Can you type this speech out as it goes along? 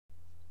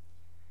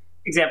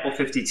Example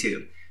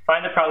 52.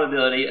 Find the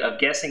probability of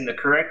guessing the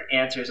correct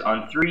answers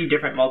on 3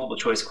 different multiple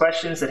choice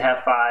questions that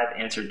have 5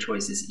 answered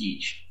choices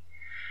each.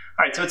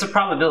 All right, so it's a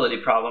probability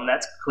problem.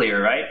 That's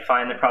clear, right?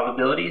 Find the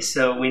probability.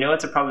 So we know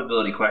it's a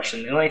probability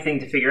question. The only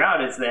thing to figure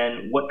out is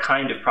then what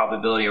kind of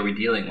probability are we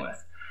dealing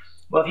with?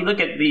 Well, if you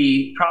look at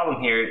the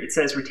problem here, it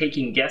says we're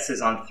taking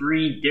guesses on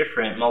 3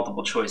 different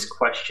multiple choice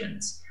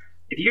questions.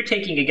 If you're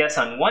taking a guess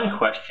on one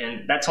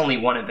question, that's only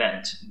one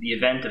event, the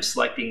event of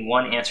selecting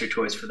one answer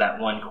choice for that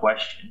one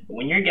question. But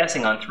when you're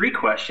guessing on 3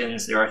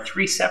 questions, there are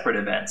 3 separate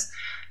events.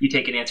 You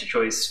take an answer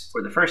choice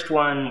for the first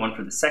one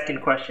for the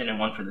second question, and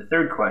one for the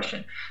third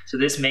question. So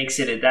this makes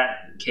it, in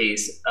that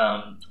case,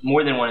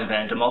 more than one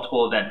event, a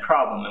multiple event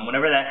problem. And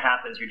whenever that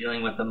happens, you're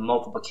dealing with the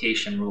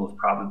multiplication rule of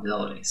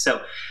probability.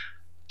 So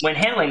when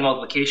handling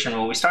multiplication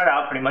rule, we start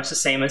out pretty much the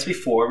same as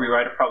before. We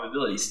write a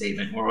probability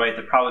statement. We'll write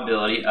the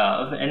probability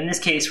of, and in this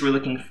case, we're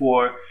looking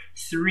for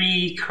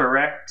 3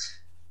 correct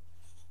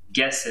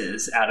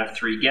guesses out of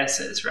 3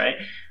 guesses, right?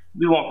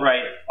 We won't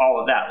write all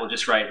of that. We'll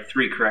just write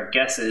 3 correct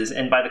guesses,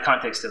 and by the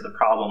context of the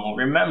problem,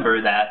 we'll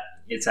remember that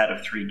it's out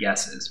of 3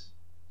 guesses.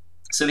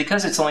 So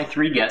because it's only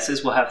 3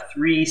 guesses, we'll have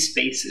 3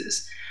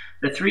 spaces.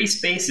 The 3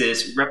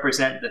 spaces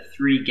represent the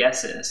 3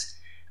 guesses.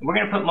 We're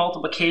going to put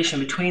multiplication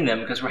between them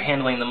because we're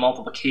handling the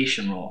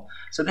multiplication rule.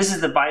 So this is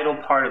the vital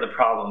part of the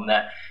problem,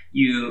 that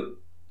you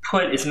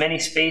put as many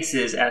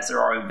spaces as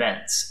there are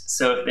events.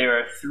 So if there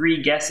are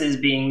 3 guesses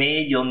being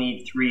made, you'll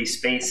need 3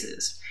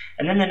 spaces.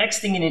 And then the next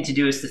thing you need to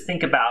do is to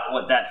think about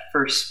what that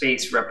first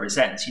space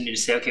represents. You need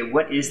to say, okay,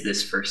 what is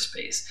this first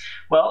space?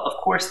 Well, of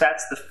course,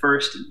 that's the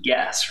first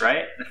guess,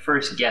 right? The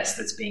first guess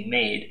that's being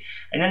made.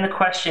 And then the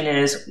question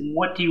is,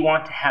 what do you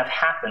want to have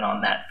happen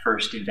on that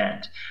first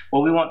event?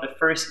 Well, we want the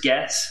first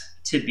guess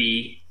to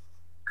be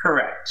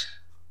correct,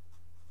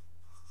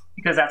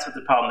 because that's what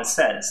the problem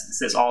says. It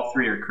says all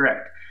 3 are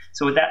correct.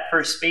 So what that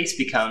first space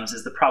becomes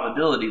is the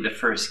probability the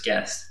first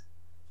guess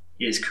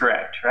is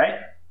correct, right?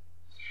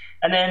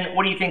 And then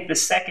what do you think the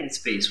second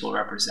space will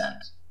represent?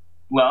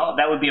 Well,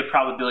 that would be a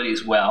probability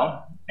as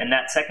well. And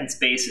that second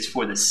space is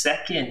for the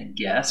second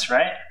guess,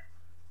 right?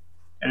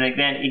 And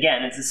then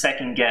again, it's the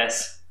second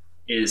guess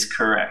is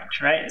correct,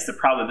 right? It's the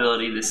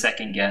probability the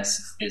second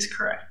guess is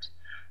correct.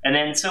 And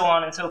then so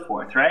on and so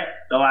forth, right?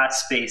 The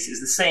last space is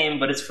the same,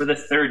 but it's for the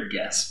third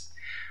guess.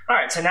 All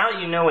right, so now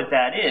that you know what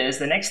that is,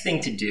 the next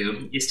thing to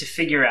do is to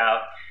figure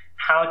out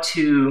how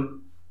to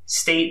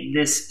state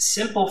this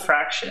simple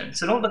fraction.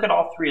 So don't look at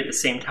all 3 at the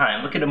same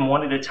time. Look at them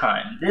one at a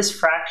time. This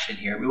fraction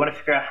here, we want to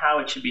figure out how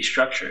it should be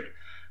structured.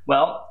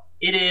 Well,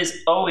 it is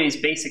always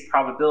basic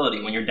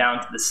probability when you're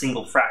down to the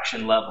single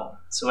fraction level.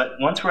 So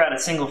once we're at a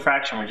single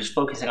fraction, we're just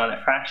focusing on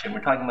that fraction.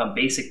 We're talking about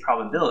basic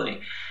probability.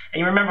 And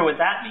you remember what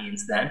that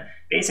means then.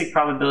 Basic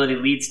probability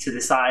leads to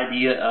this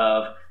idea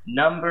of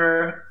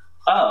number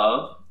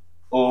of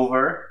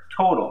over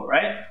total,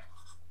 right?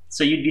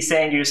 So you'd be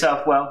saying to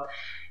yourself, well,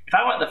 if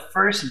I want the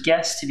first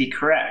guess to be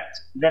correct,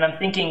 then I'm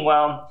thinking,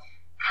 well,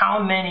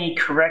 how many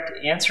correct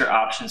answer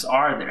options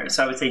are there?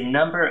 So I would say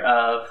number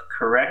of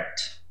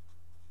correct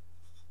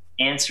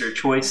answer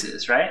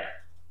choices, right?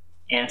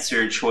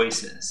 Answer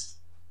choices.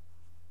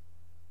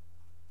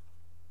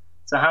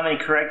 So how many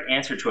correct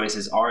answer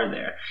choices are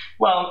there?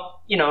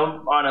 Well, you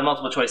know, on a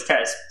multiple choice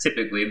test,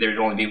 typically there'd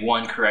only be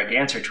 1 correct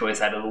answer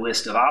choice out of the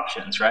list of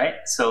options, right?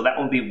 So that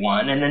would be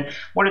 1. And then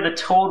what are the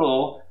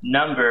total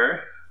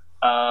number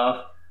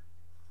of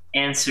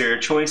answer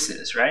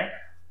choices, right?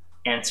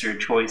 Answer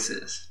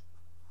choices.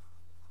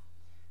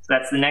 So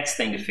that's the next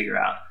thing to figure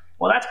out.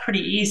 Well, that's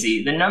pretty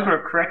easy. The number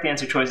of correct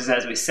answer choices,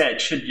 as we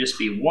said, should just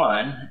be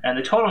 1, and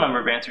the total number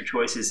of answer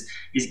choices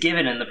is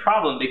given in the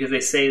problem because they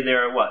say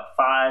there are, what,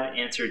 5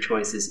 answer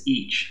choices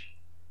each.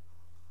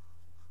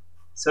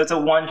 So it's a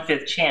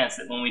 1/5 chance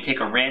that when we take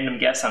a random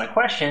guess on a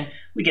question,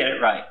 we get it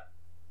right.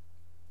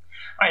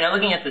 All right, now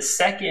looking at the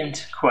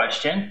second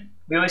question,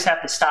 we always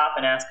have to stop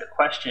and ask a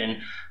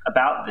question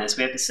about this.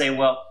 We have to say,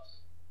 well,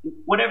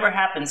 whatever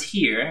happens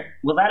here,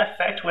 will that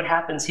affect what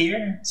happens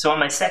here? So on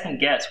my second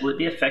guess, will it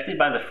be affected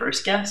by the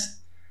first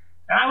guess?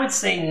 And I would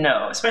say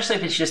no, especially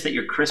if it's just that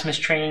you're Christmas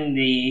treeing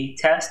the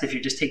test. If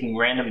you're just taking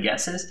random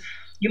guesses,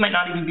 you might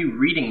not even be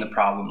reading the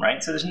problem,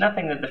 right? So there's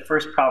nothing that the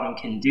first problem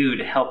can do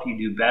to help you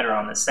do better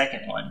on the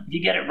second one. If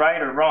you get it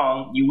right or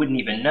wrong, you wouldn't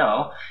even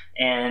know.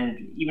 And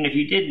even if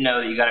you did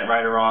know that you got it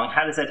right or wrong,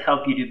 how does that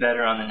help you do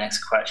better on the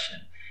next question?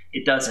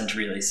 It doesn't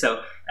really.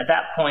 So at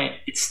that point,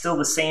 it's still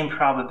the same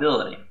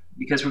probability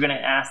because we're going to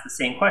ask the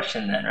same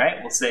question then, right?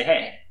 We'll say,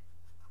 hey,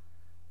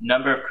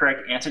 number of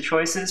correct answer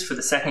choices for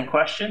the second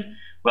question.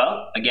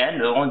 Well, again,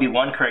 there'll only be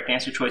 1 correct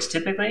answer choice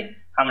typically.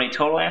 How many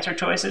total answer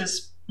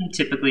choices?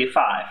 Typically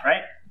 5,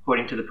 right?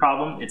 According to the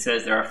problem, it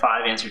says there are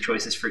 5 answer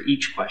choices for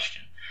each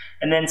question.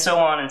 And then so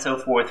on and so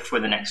forth for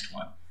the next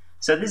one.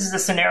 So this is a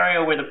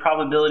scenario where the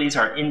probabilities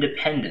are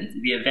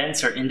independent. The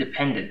events are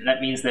independent. And that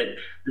means that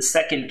the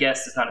second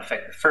guess does not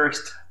affect the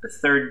first, the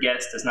third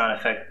guess does not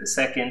affect the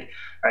second,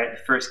 right?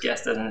 The first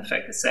guess doesn't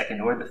affect the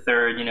second or the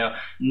third. In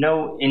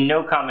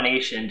no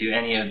combination do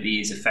any of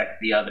these affect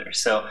the other.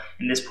 So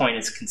in this point,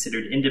 it's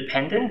considered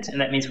independent,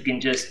 and that means we can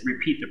just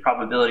repeat the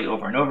probability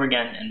over and over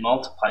again and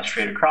multiply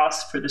straight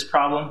across for this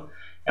problem.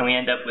 And we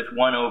end up with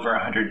 1 over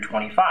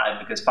 125,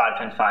 because 5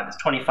 times 5 is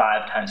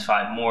 25, times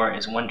 5 more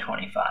is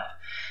 125.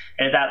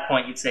 And at that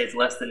point, you'd say it's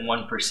less than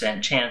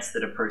 1% chance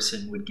that a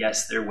person would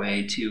guess their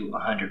way to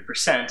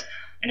 100%.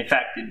 And in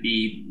fact, it'd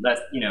be less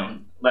than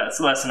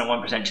a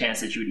 1% chance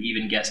that you would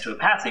even guess to a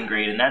passing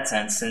grade in that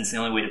sense, since the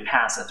only way to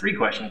pass a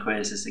 3-question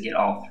quiz is to get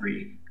all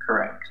 3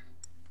 correct.